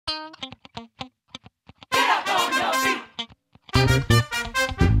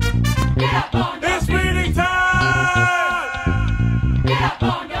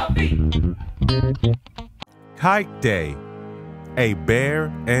Kite Day, a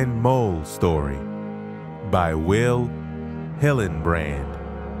bear and mole story by Will Hillenbrand.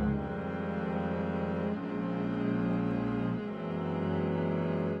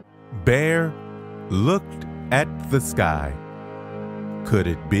 Bear looked at the sky. Could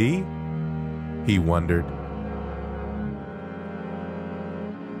it be? He wondered.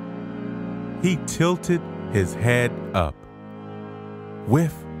 He tilted his head up.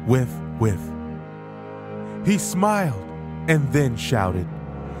 Whiff, whiff, whiff. He smiled and then shouted,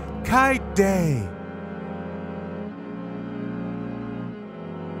 "Kite Day!"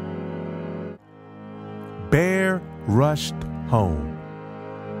 Bear rushed home.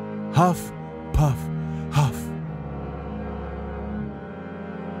 Huff, puff, huff.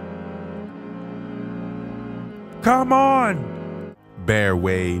 "Come on!" Bear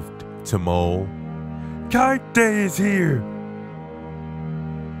waved to Mole. "Kite Day is here!"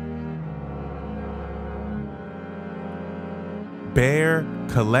 Bear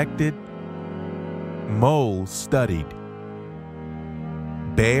collected. Mole studied.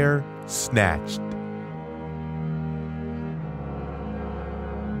 Bear snatched.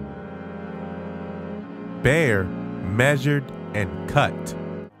 Bear measured and cut.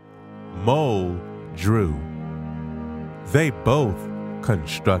 Mole drew. They both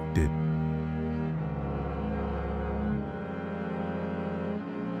constructed.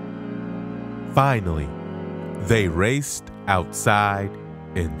 Finally, they raced outside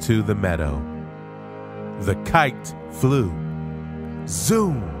into the meadow. The kite flew.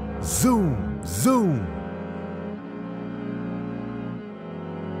 Zoom, zoom, zoom.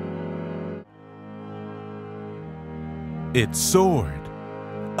 It soared.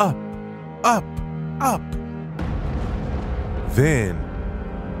 Up, up, up. Then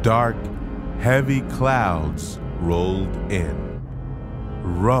dark, heavy clouds rolled in.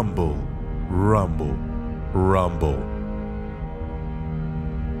 Rumble, rumble, rumble.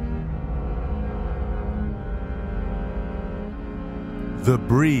 The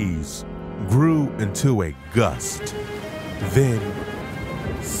breeze grew into a gust. Then,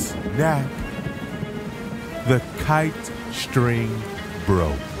 snap, the kite string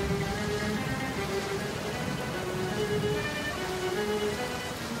broke.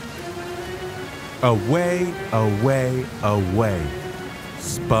 Away, away, away,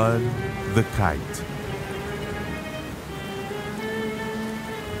 spun the kite.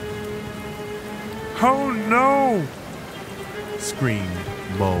 "Oh no!" screamed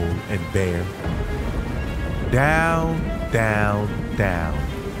Mole and Bear. Down, down, down,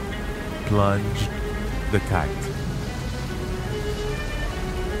 plunged the kite.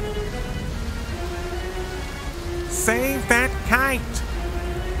 "Save that kite!"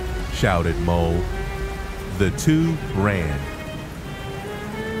 shouted Mole. The two ran.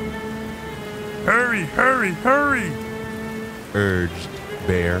 "Hurry, hurry, hurry!" urged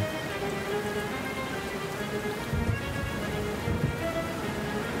Bear.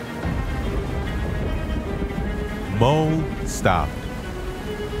 Mole stopped.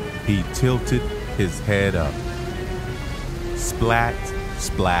 He tilted his head up. Splat,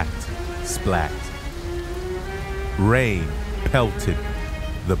 splat, splat. Rain pelted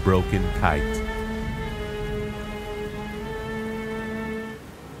the broken kite.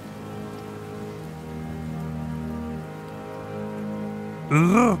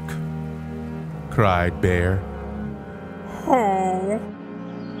 "Look!" cried Bear. "Oh!"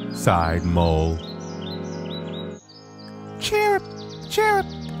 sighed Mole. "Chirp, chirp,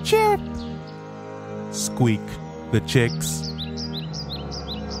 chirp!" squeaked the chicks.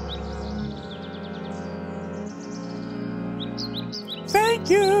 "Thank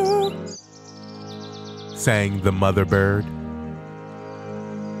you!" sang the mother bird.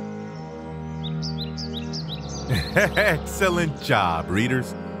 Excellent job,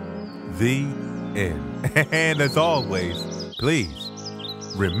 readers. The end. And as always, please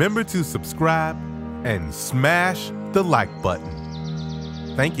remember to subscribe and smash the like button.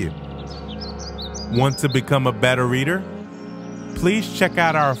 Thank you. Want to become a better reader? Please check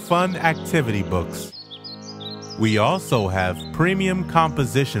out our fun activity books. We also have premium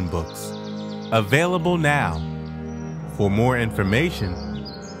composition books available now. For more information,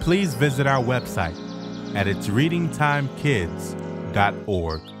 please visit our website at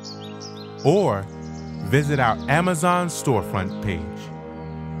itsreadingtimekids.org or visit our Amazon storefront page.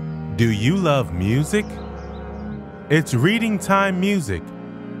 Do you love music? It's Reading Time Music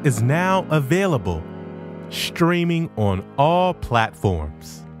is now available, streaming on all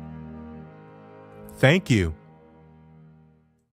platforms. Thank you.